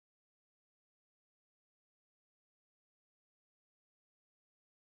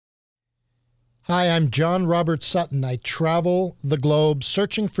Hi, I'm John Robert Sutton. I travel the globe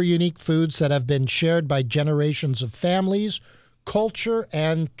searching for unique foods that have been shared by generations of families, culture,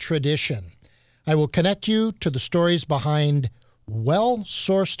 and tradition. I will connect you to the stories behind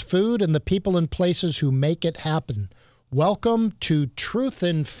well-sourced food and the people and places who make it happen. Welcome to Truth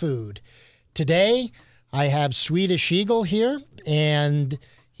in Food. Today, I have Swedish Egil here, and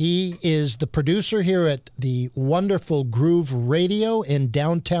he is the producer here at the wonderful Groove Radio in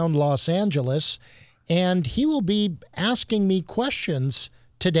downtown Los Angeles, and he will be asking me questions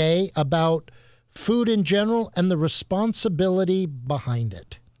today about food in general and the responsibility behind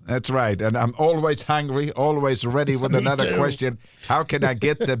it. That's right, and I'm always hungry, always ready with another question. How can I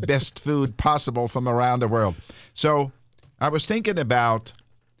get the best food possible from around the world? So I was thinking about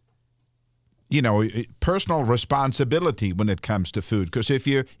personal responsibility when it comes to food. Because if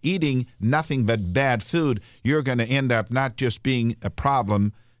you're eating nothing but bad food, you're going to end up not just being a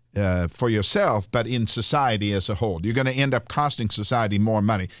problem for yourself, but in society as a whole. You're going to end up costing society more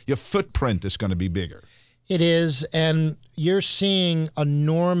money. Your footprint is going to be bigger. It is, and you're seeing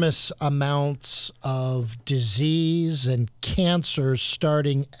enormous amounts of disease and cancers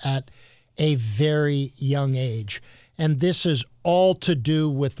starting at a very young age. And this is all to do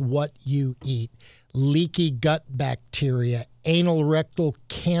with what you eat. Leaky gut bacteria, anal rectal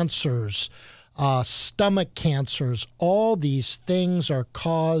cancers, stomach cancers, all these things are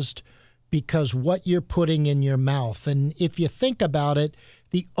caused because what you're putting in your mouth. And if you think about it,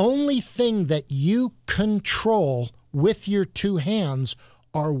 the only thing that you control with your two hands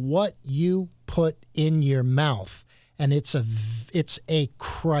are what you put in your mouth. And it's a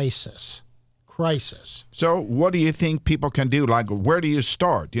crisis. So what do you think people can do? Like, where do you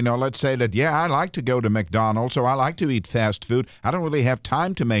start? Let's say that, I like to go to McDonald's, or I like to eat fast food. I don't really have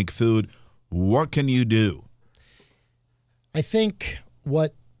time to make food. What can you do? I think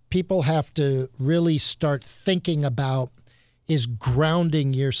what people have to really start thinking about is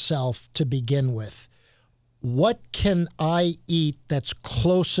grounding yourself to begin with. What can I eat that's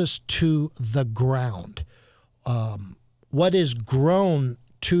closest to the ground? What is grown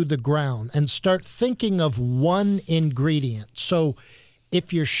to the ground, and start thinking of one ingredient. So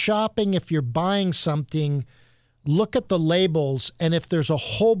if you're shopping, if you're buying something, look at the labels, and if there's a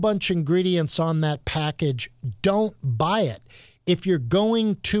whole bunch of ingredients on that package, don't buy it. If you're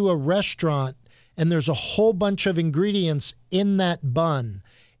going to a restaurant and there's a whole bunch of ingredients in that bun,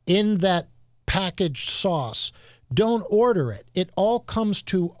 in that packaged sauce, don't order it. It all comes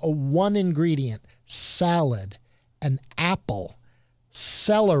to a one ingredient: salad, an apple,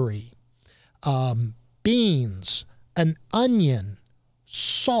 celery, beans, an onion,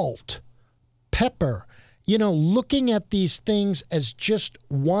 salt, pepper. Looking at these things as just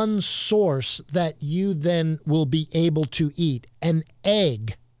one source that you then will be able to eat. An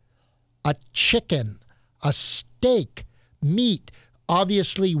egg, a chicken, a steak, meat.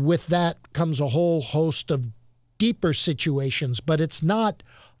 Obviously, with that comes a whole host of deeper situations, but it's not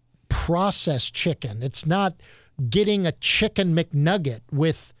processed chicken. It's not getting a chicken McNugget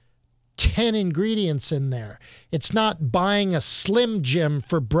with 10 ingredients in there. It's not buying a Slim Jim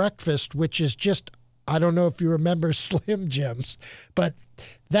for breakfast, which is just, I don't know if you remember Slim Jims, but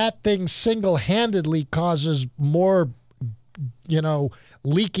that thing single-handedly causes more,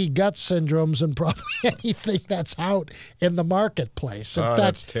 leaky gut syndromes than probably anything that's out in the marketplace. In fact,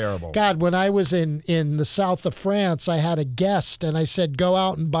 that's terrible. God, when I was in the south of France, I had a guest, and I said, go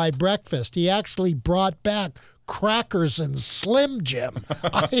out and buy breakfast. He actually brought back crackers and Slim Jim.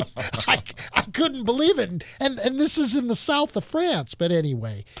 I couldn't believe it. And this is in the south of France. But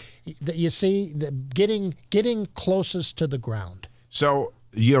anyway, you see, getting closest to the ground. So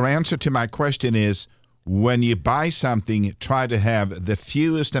your answer to my question is, when you buy something, try to have the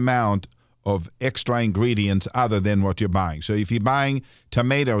fewest amount of extra ingredients other than what you're buying. So if you're buying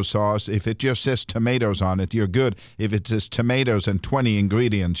tomato sauce, if it just says tomatoes on it, you're good. If it says tomatoes and 20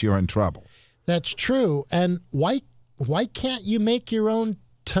 ingredients, you're in trouble. That's true. And why can't you make your own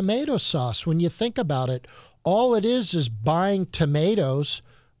tomato sauce? When you think about it, all it is buying tomatoes,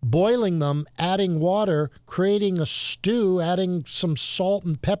 boiling them, adding water, creating a stew, adding some salt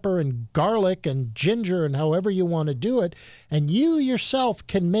and pepper and garlic and ginger and however you want to do it, and you yourself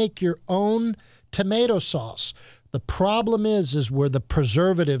can make your own tomato sauce. The problem is where the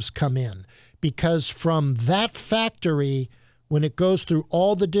preservatives come in, because from that factory, when it goes through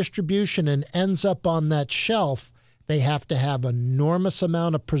all the distribution and ends up on that shelf, they have to have an enormous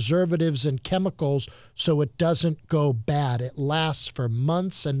amount of preservatives and chemicals so it doesn't go bad. It lasts for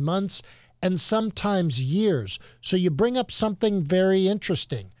months and months and sometimes years. So you bring up something very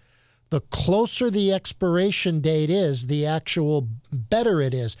interesting. The closer the expiration date is, the actual better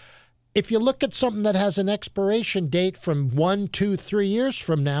it is. if you look at something that has an expiration date from 1, 2, 3 years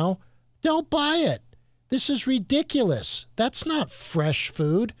from now, don't buy it. This is ridiculous. That's not fresh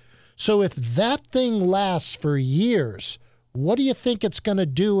food. So if that thing lasts for years, what do you think it's going to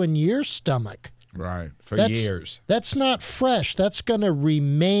do in your stomach? Right, for years. That's not fresh. That's going to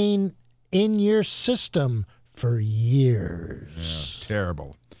remain in your system for years. Yeah,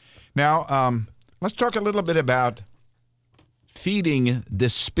 terrible. Now, let's talk a little bit about feeding the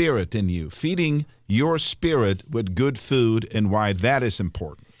spirit in you, feeding your spirit with good food and why that is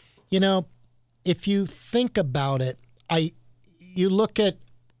important. You know, if you think about it, you look at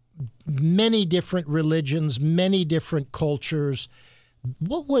many different religions, many different cultures.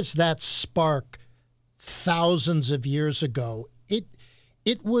 What was that spark thousands of years ago?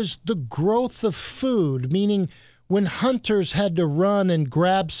 It was the growth of food, meaning when hunters had to run and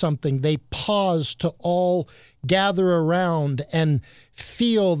grab something, they paused to all gather around and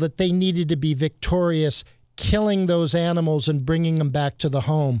feel that they needed to be victorious, killing those animals and bringing them back to the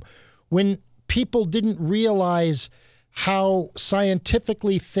home. When people didn't realize how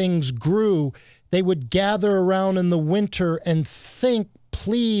scientifically things grew, they would gather around in the winter and think,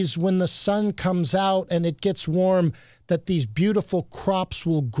 please, when the sun comes out and it gets warm, that these beautiful crops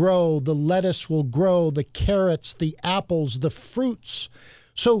will grow, the lettuce will grow, the carrots, the apples, the fruits.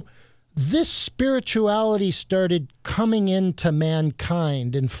 So this spirituality started coming into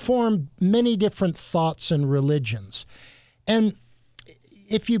mankind and formed many different thoughts and religions. And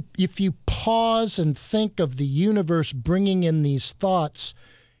if you pause and think of the universe bringing in these thoughts,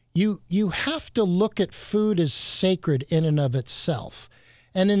 you have to look at food as sacred in and of itself.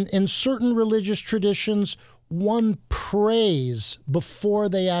 And in certain religious traditions, one prays before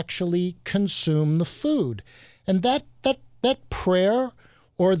they actually consume the food. And that prayer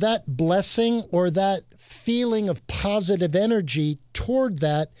or that blessing or that feeling of positive energy toward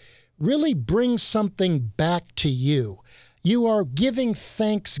that really brings something back to you. You are giving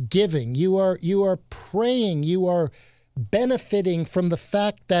thanksgiving. You are praying. You are benefiting from the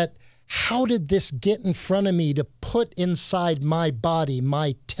fact that how did this get in front of me to put inside my body,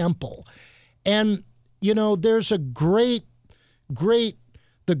 my temple? And, you know, there's a great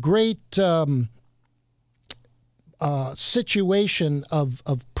situation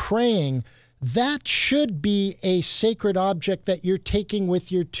of praying. That should be a sacred object that you're taking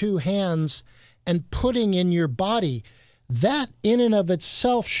with your two hands and putting in your body. That in and of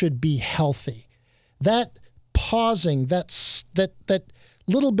itself should be healthy. That pausing, that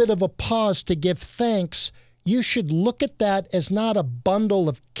little bit of a pause to give thanks, you should look at that as not a bundle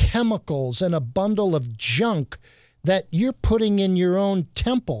of chemicals and a bundle of junk that you're putting in your own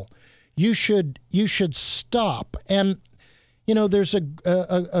temple. You should stop. And, you know, there's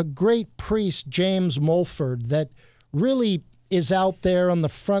a great priest, James Mulford, that really is out there on the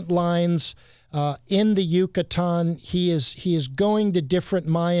front lines in the Yucatan. He is going to different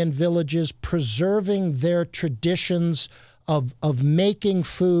Mayan villages, preserving their traditions of making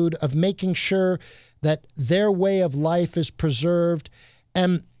food, of making sure that their way of life is preserved.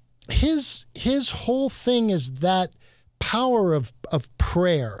 And his whole thing is that power of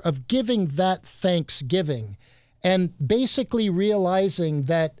prayer, of giving that thanksgiving, and basically realizing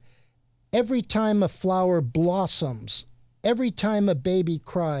that every time a flower blossoms, every time a baby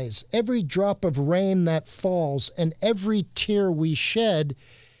cries, every drop of rain that falls, and every tear we shed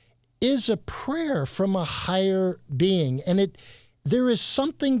is a prayer from a higher being. And there is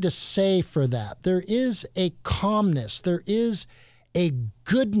something to say for that. There is a calmness. There is a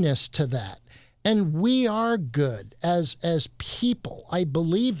goodness to that. And we are good as people. I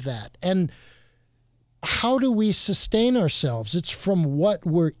believe that. And how do we sustain ourselves? It's from what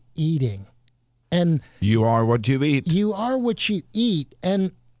we're eating. And you are what you eat. You are what you eat.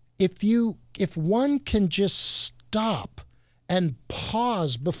 And if one can just stop and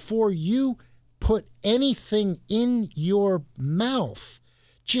pause before you put anything in your mouth,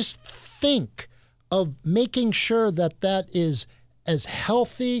 just think of making sure that that is as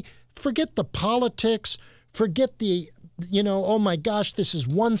healthy. Forget the politics. Forget the, oh my gosh, this is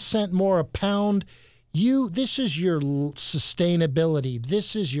 1 cent more a pound. This is your sustainability.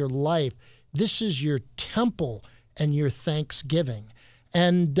 This is your life. This is your temple and your thanksgiving.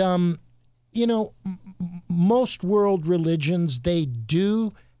 And, most world religions, they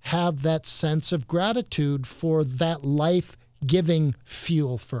do have that sense of gratitude for that life-giving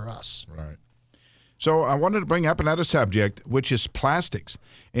fuel for us. Right. So I wanted to bring up another subject, which is plastics.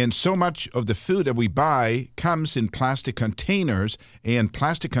 And so much of the food that we buy comes in plastic containers, and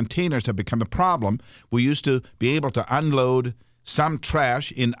plastic containers have become a problem. We used to be able to unload some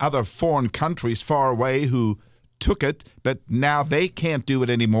trash in other foreign countries far away who took it, but now they can't do it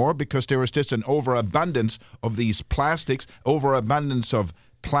anymore because there is just an overabundance of these plastics, overabundance of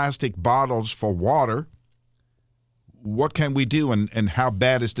plastic bottles for water. What can we do, and how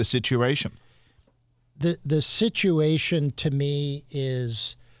bad is the situation? The situation to me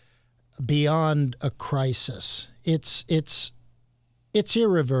is beyond a crisis. It's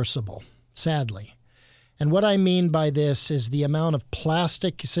irreversible, sadly. And what I mean by this is the amount of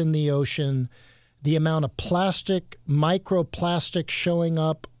plastics in the ocean, the amount of plastic, microplastic showing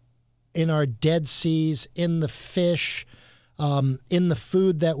up in our dead seas, in the fish, in the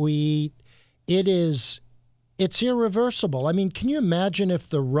food that we eat. It's irreversible. I mean, can you imagine if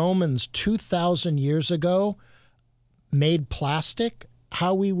the Romans 2,000 years ago made plastic,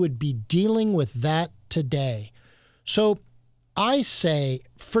 how we would be dealing with that today? So I say,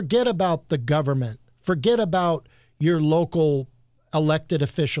 forget about the government. Forget about your local elected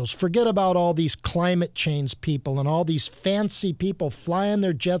officials. Forget about all these climate change people and all these fancy people flying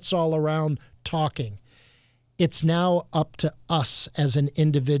their jets all around talking. It's now up to us as an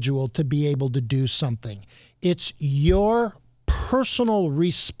individual to be able to do something. It's your personal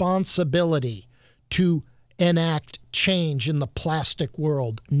responsibility to enact change in the plastic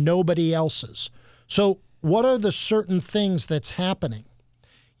world, nobody else's. So what are the certain things that's happening?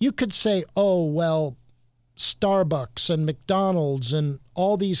 You could say, oh, well, Starbucks and McDonald's and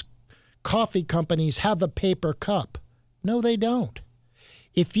all these coffee companies have a paper cup. No, they don't.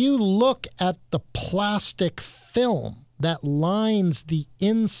 If you look at the plastic film that lines the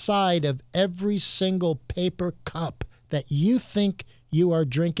inside of every single paper cup that you think you are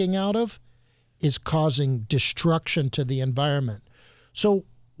drinking out of, is causing destruction to the environment. So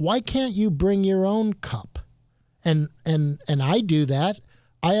why can't you bring your own cup? And I do that.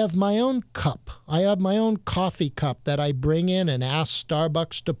 I have my own cup. I have my own coffee cup that I bring in and ask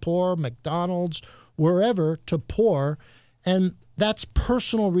Starbucks to pour, McDonald's, wherever to pour, and that's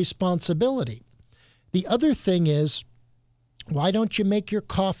personal responsibility. The other thing is, why don't you make your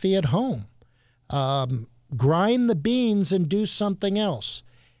coffee at home? Grind the beans and do something else.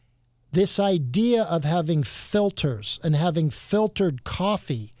 This idea of having filters and having filtered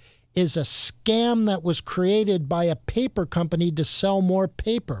coffee is a scam that was created by a paper company to sell more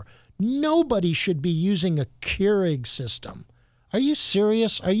paper. Nobody should be using a Keurig system. Are you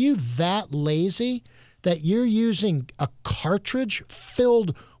serious? Are you that lazy that you're using a cartridge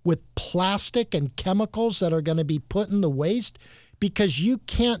filled with plastic and chemicals that are going to be put in the waste because you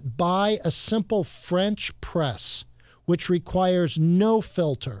can't buy a simple French press, which requires no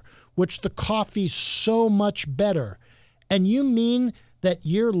filter, which the coffee's so much better? And you mean that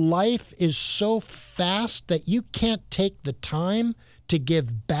your life is so fast that you can't take the time to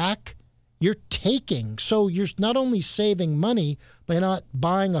give back? You're taking. So you're not only saving money by not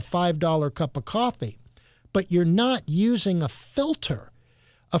buying a $5 cup of coffee, but you're not using a filter.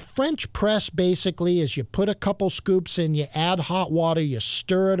 A French press basically is you put a couple scoops in, you add hot water, you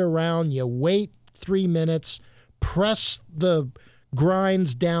stir it around, you wait 3 minutes, press the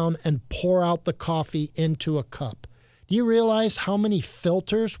grinds down, and pour out the coffee into a cup. Do you realize how many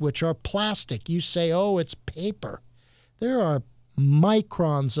filters, which are plastic? You say, oh, it's paper. There are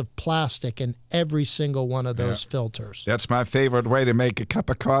microns of plastic in every single one of those filters. That's my favorite way to make a cup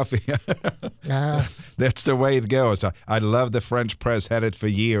of coffee. That's the way it goes. I love the French press, had it for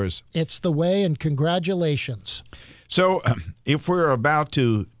years. It's the way, and congratulations. So if we're about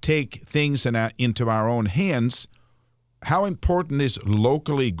to take things into our own hands, how important is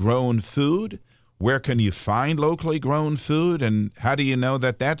locally grown food? Where can you find locally grown food, and how do you know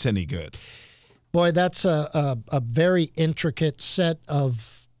that that's any good? Boy, that's a very intricate set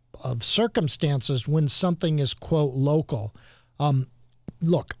of circumstances when something is, quote, local.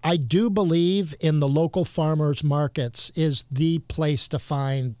 Look, I do believe in the local farmers markets is the place to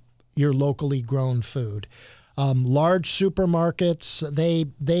find your locally grown food. Large supermarkets,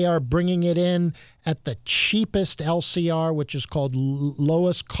 they are bringing it in at the cheapest LCR, which is called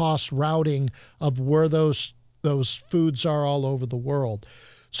lowest cost routing of where those foods are all over the world.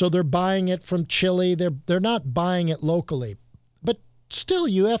 So they're buying it from Chile. They're not buying it locally. But still,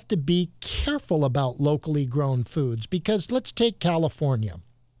 you have to be careful about locally grown foods because let's take California.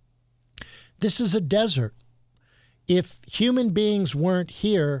 This is a desert. If human beings weren't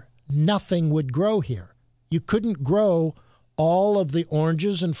here, nothing would grow here. You couldn't grow all of the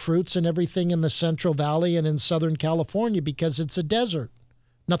oranges and fruits and everything in the Central Valley and in Southern California because it's a desert.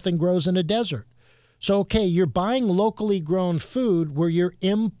 Nothing grows in a desert. So, okay, you're buying locally grown food where you're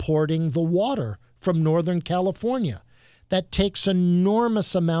importing the water from Northern California. That takes an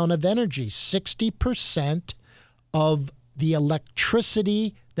enormous amount of energy. 60% of the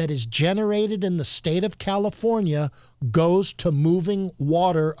electricity that is generated in the state of California goes to moving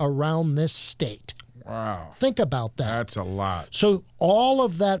water around this state. Wow. Think about that. That's a lot. So all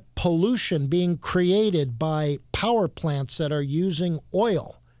of that pollution being created by power plants that are using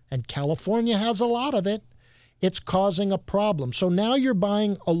oil, and California has a lot of it, it's causing a problem. So now you're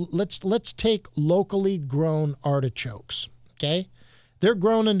buying, let's take locally grown artichokes, okay? They're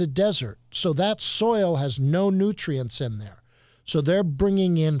grown in the desert, so that soil has no nutrients in there. So they're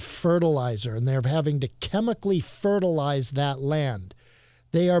bringing in fertilizer, and they're having to chemically fertilize that land.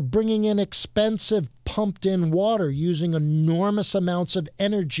 They are bringing in expensive pumped-in water using enormous amounts of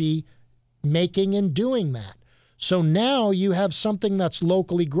energy making and doing that. So now you have something that's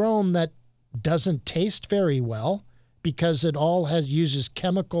locally grown that doesn't taste very well because it all uses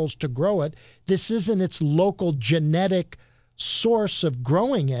chemicals to grow it. This isn't its local genetic source of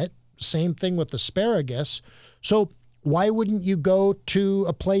growing it. Same thing with asparagus. So why wouldn't you go to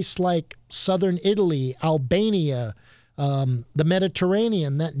a place like southern Italy, Albania, the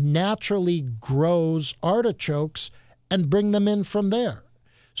Mediterranean that naturally grows artichokes and bring them in from there?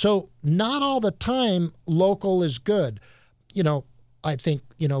 So not all the time local is good. You know, I think,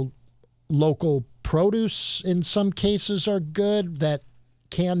 you know, local produce in some cases are good that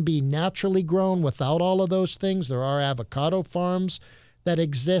can be naturally grown without all of those things. There are avocado farms that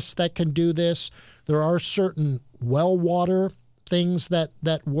exist that can do this. There are certain well water things that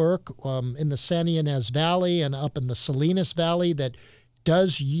work in the San Ynez Valley and up in the Salinas Valley that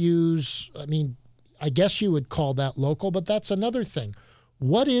does use, I mean, I guess you would call that local, but that's another thing.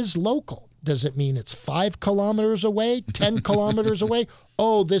 What is local? Does it mean it's 5 kilometers away, 10 kilometers away?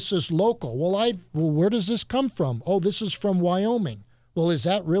 Oh, this is local. Well, where does this come from? Oh, this is from Wyoming. Well, is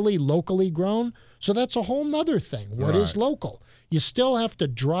that really locally grown? So that's a whole nother thing. What is local? You still have to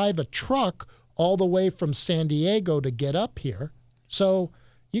drive a truck all the way from San Diego to get up here. So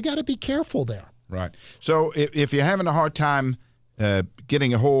you got to be careful there. Right. So if you're having a hard time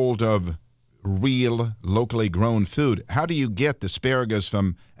getting a hold of real locally grown food, how do you get the asparagus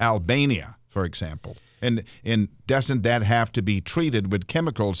from Albania, for example? And doesn't that have to be treated with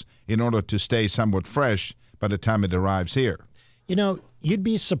chemicals in order to stay somewhat fresh by the time it arrives here? You know, you'd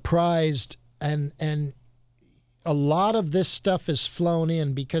be surprised, and a lot of this stuff is flown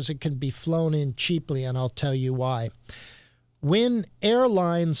in because it can be flown in cheaply, and I'll tell you why. When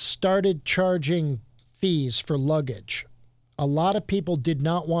airlines started charging fees for luggage, a lot of people did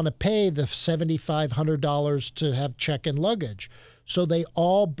not want to pay the $7,500 to have check-in luggage. So they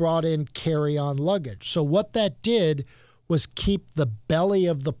all brought in carry-on luggage. So what that did was keep the belly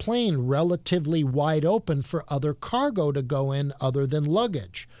of the plane relatively wide open for other cargo to go in other than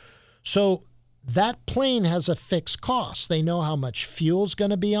luggage. So that plane has a fixed cost. They know how much fuel's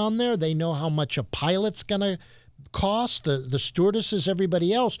going to be on there. They know how much a pilot's going to cost, the stewardesses,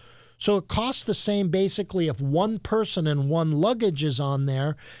 everybody else. So it costs the same basically if one person and one luggage is on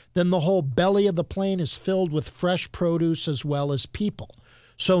there, then the whole belly of the plane is filled with fresh produce as well as people.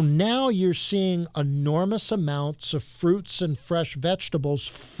 So now you're seeing enormous amounts of fruits and fresh vegetables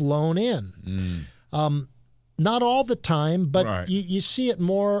flown in. Not all the time, but you see it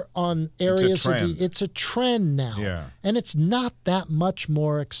more on areas. It's a trend now. Yeah. And it's not that much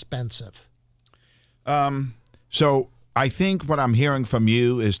more expensive. So I think what I'm hearing from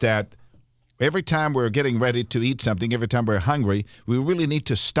you is that every time we're getting ready to eat something, every time we're hungry, we really need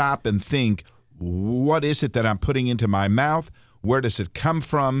to stop and think, what is it that I'm putting into my mouth? Where does it come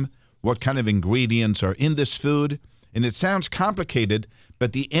from? What kind of ingredients are in this food? And it sounds complicated,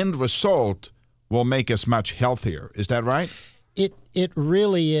 but the end result will make us much healthier. Is that right? It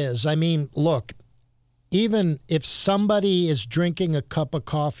really is. I mean, look, even if somebody is drinking a cup of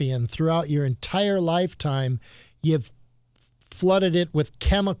coffee and throughout your entire lifetime, you've flooded it with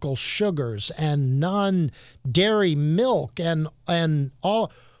chemical sugars and non-dairy milk and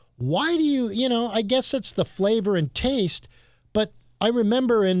all. Why do you know, I guess it's the flavor and taste, but I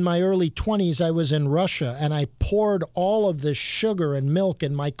remember in my early 20s, I was in Russia and I poured all of this sugar and milk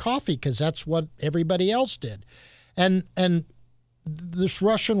in my coffee because that's what everybody else did. And this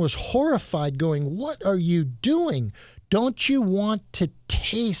Russian was horrified going, "What are you doing? Don't you want to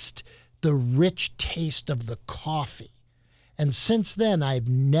taste the rich taste of the coffee?" And since then, I've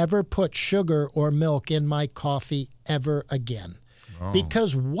never put sugar or milk in my coffee ever again. Oh.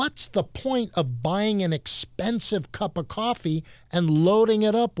 Because what's the point of buying an expensive cup of coffee and loading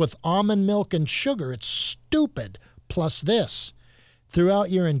it up with almond milk and sugar? It's stupid. Plus this, throughout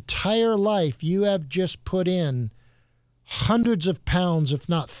your entire life, you have just put in hundreds of pounds, if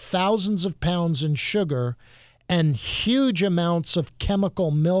not thousands of pounds in sugar and huge amounts of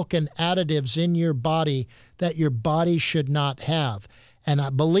chemical milk and additives in your body that your body should not have.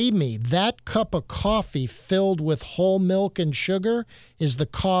 And believe me, that cup of coffee filled with whole milk and sugar is the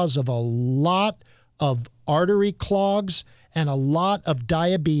cause of a lot of artery clogs and a lot of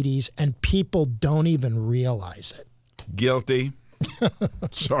diabetes, and people don't even realize it. Guilty.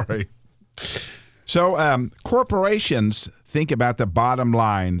 Sorry. So corporations think about the bottom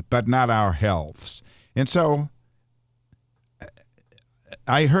line, but not our healths. And so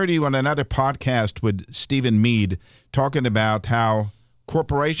I heard you on another podcast with Stephen Mead talking about how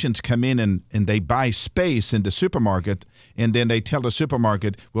corporations come in and they buy space in the supermarket, and then they tell the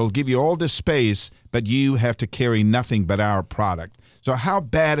supermarket, we'll give you all this space, but you have to carry nothing but our product. So how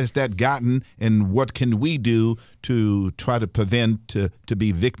bad has that gotten, and what can we do to try to prevent to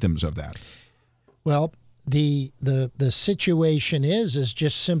be victims of that? Well, the situation is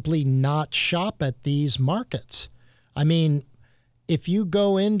just simply not shop at these markets. I mean, if you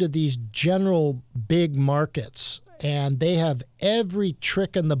go into these general big markets and they have every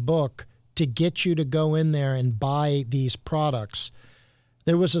trick in the book to get you to go in there and buy these products.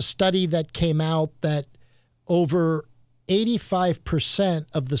 There was a study that came out that over 85%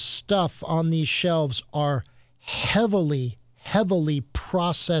 of the stuff on these shelves are heavily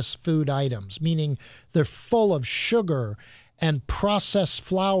processed food items, meaning they're full of sugar and processed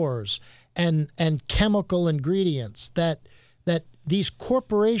flours and chemical ingredients that these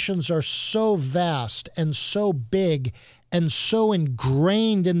corporations are so vast and so big and so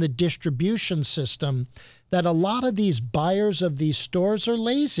ingrained in the distribution system that a lot of these buyers of these stores are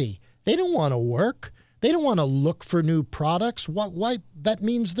lazy. They don't want to work. They don't want to look for new products. Why? That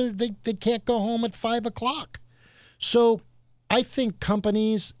means they can't go home at 5 o'clock. So I think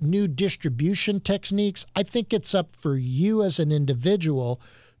companies, new distribution techniques, I think it's up for you as an individual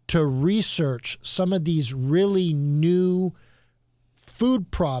to research some of these really new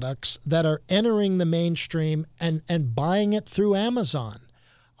food products that are entering the mainstream and buying it through Amazon.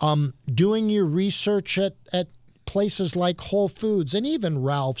 Doing your research at places like Whole Foods and even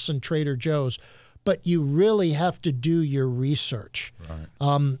Ralph's and Trader Joe's, but you really have to do your research.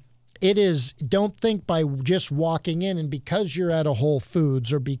 Right. Don't think by just walking in and because you're at a Whole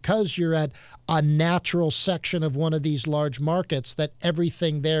Foods or because you're at a natural section of one of these large markets that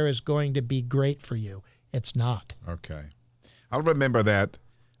everything there is going to be great for you. It's not. Okay. I'll remember that.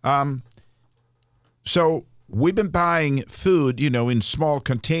 So we've been buying food, in small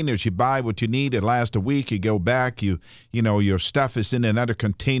containers. You buy what you need. It lasts a week. You go back. Your stuff is in another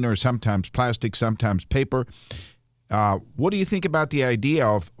container, sometimes plastic, sometimes paper. What do you think about the idea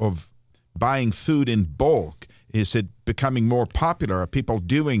of buying food in bulk? Is it becoming more popular? Are people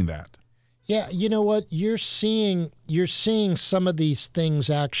doing that? Yeah, you know what? You're seeing some of these things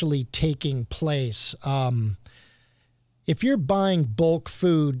actually taking place. If you're buying bulk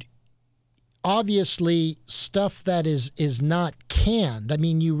food, obviously stuff that is not canned. I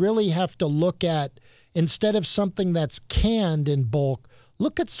mean, you really have to look at, instead of something that's canned in bulk,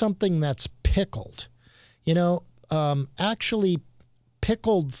 look at something that's pickled. Actually,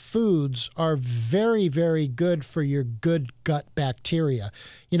 pickled foods are very, very good for your good gut bacteria.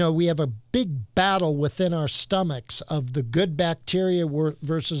 We have a big battle within our stomachs of the good bacteria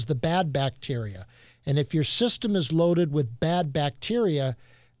versus the bad bacteria. And if your system is loaded with bad bacteria,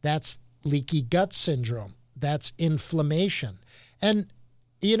 that's leaky gut syndrome. That's inflammation. And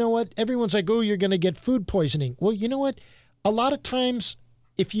you know what? Everyone's like, oh, you're going to get food poisoning. Well, you know what? A lot of times,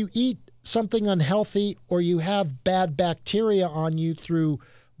 if you eat something unhealthy or you have bad bacteria on you through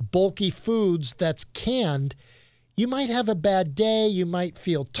bulky foods that's canned, you might have a bad day. You might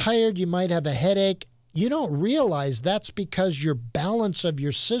feel tired. You might have a headache. You don't realize that's because your balance of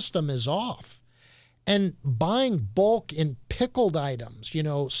your system is off. And buying bulk in pickled items,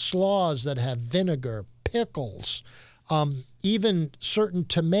 slaws that have vinegar, pickles, even certain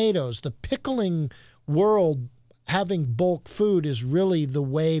tomatoes, the pickling world, having bulk food is really the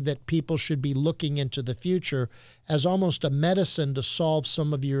way that people should be looking into the future as almost a medicine to solve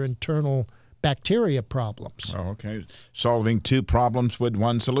some of your internal bacteria problems. Oh, okay. Solving two problems with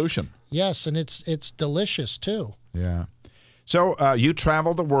one solution. Yes, and it's delicious too. Yeah. So you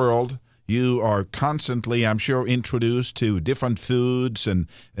travel the world. You are constantly, I'm sure, introduced to different foods and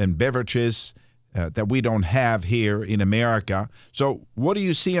beverages that we don't have here in America. So what do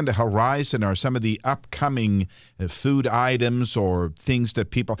you see on the horizon are some of the upcoming food items or things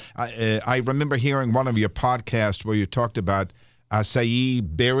that people... I remember hearing one of your podcasts where you talked about acai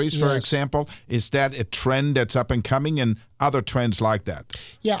berries, for example. Is that a trend that's up and coming, and other trends like that?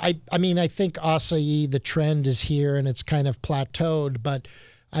 Yeah, I mean, I think acai, the trend is here and it's kind of plateaued, but...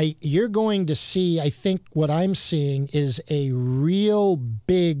 you're going to see, I think what I'm seeing is a real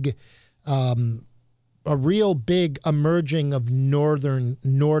big a real big emerging of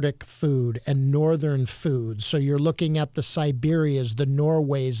Nordic food and northern food. So you're looking at the Siberias, the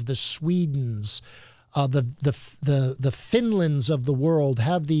Norways, the Swedens, the Finlands of the world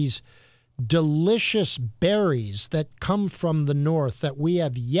have these delicious berries that come from the north that we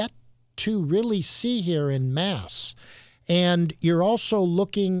have yet to really see here in mass. And you're also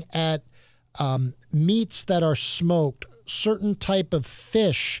looking at meats that are smoked, certain type of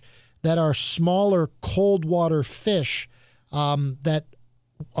fish that are smaller cold water fish that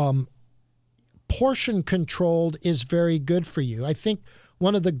portion controlled is very good for you. I think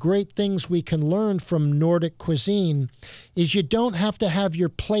one of the great things we can learn from Nordic cuisine is you don't have to have your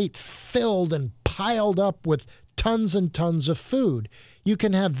plate filled and piled up with tons and tons of food. You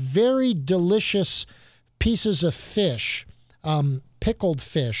can have very delicious pieces of fish, pickled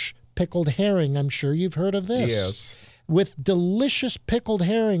herring. I'm sure you've heard of this. Yes. With delicious pickled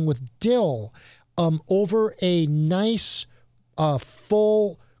herring with dill over a nice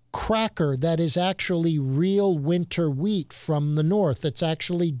full cracker that is actually real winter wheat from the north. It's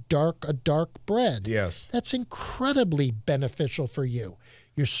actually a dark bread. Yes. That's incredibly beneficial for you.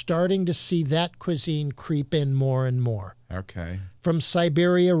 You're starting to see that cuisine creep in more and more. Okay. From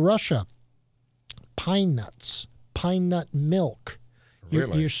Siberia, Russia, pine nuts, pine nut milk.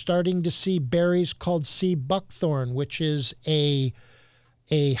 Really? You're starting to see berries called sea buckthorn, which is a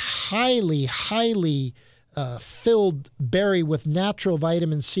highly filled berry with natural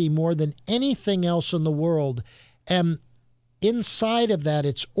vitamin C more than anything else in the world. And inside of that,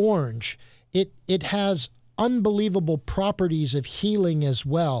 it's orange. It has unbelievable properties of healing as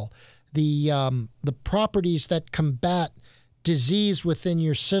well. The properties that combat disease within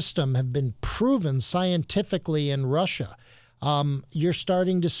your system have been proven scientifically in Russia. You're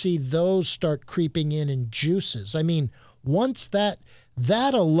starting to see those start creeping in juices. I mean, once that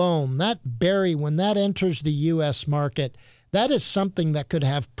alone, that berry, when that enters the U.S. market, that is something that could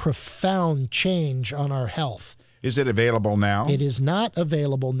have profound change on our health. Is it available now? It is not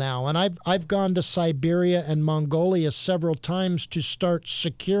available now. And I've gone to Siberia and Mongolia several times to start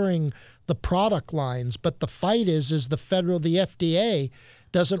securing the product lines. But the fight is the FDA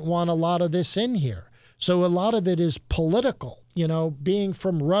doesn't want a lot of this in here. So a lot of it is political, being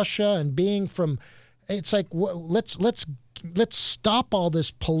from Russia and being from, it's like, let's stop all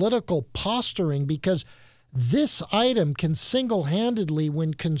this political posturing, because this item can single-handedly,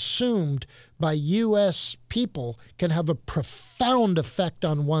 when consumed by U.S. people, can have a profound effect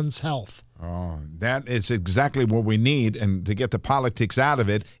on one's health. Oh, that is exactly what we need, and to get the politics out of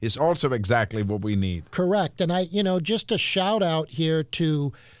it is also exactly what we need. Correct. And just a shout out here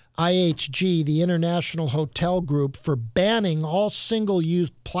to IHG, the International Hotel Group, for banning all single-use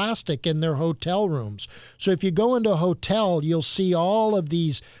plastic in their hotel rooms. So if you go into a hotel, you'll see all of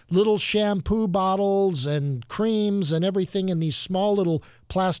these little shampoo bottles and creams and everything in these small little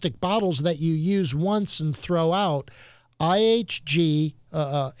plastic bottles that you use once and throw out. IHG,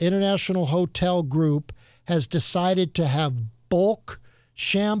 International Hotel Group, has decided to have bulk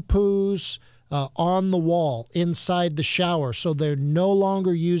shampoos on the wall inside the shower, so they're no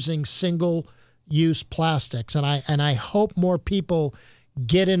longer using single-use plastics. And I hope more people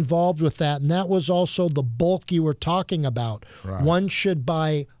get involved with that. And that was also the bulk you were talking about. Right. One should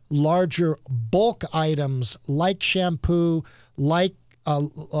buy larger bulk items like shampoo, like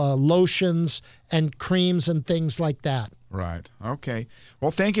lotions and creams and things like that. Right. Okay.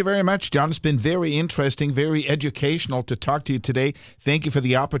 Well, thank you very much, John. It's been very interesting, very educational to talk to you today. Thank you for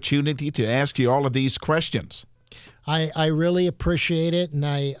the opportunity to ask you all of these questions. I really appreciate it, and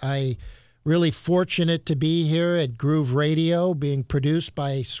I really fortunate to be here at Groove Radio, being produced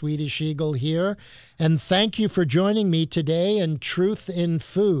by Swedish Egil here. And thank you for joining me today in Truth in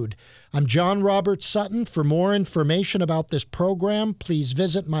Food. I'm John Robert Sutton. For more information about this program, please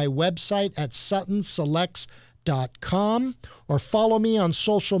visit my website at suttonselects.com or follow me on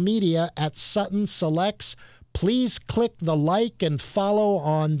social media at Sutton Selects. Please click the like and follow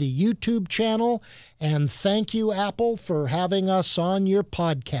on the YouTube channel. And thank you, Apple, for having us on your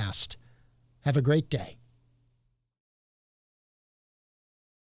podcast. Have a great day.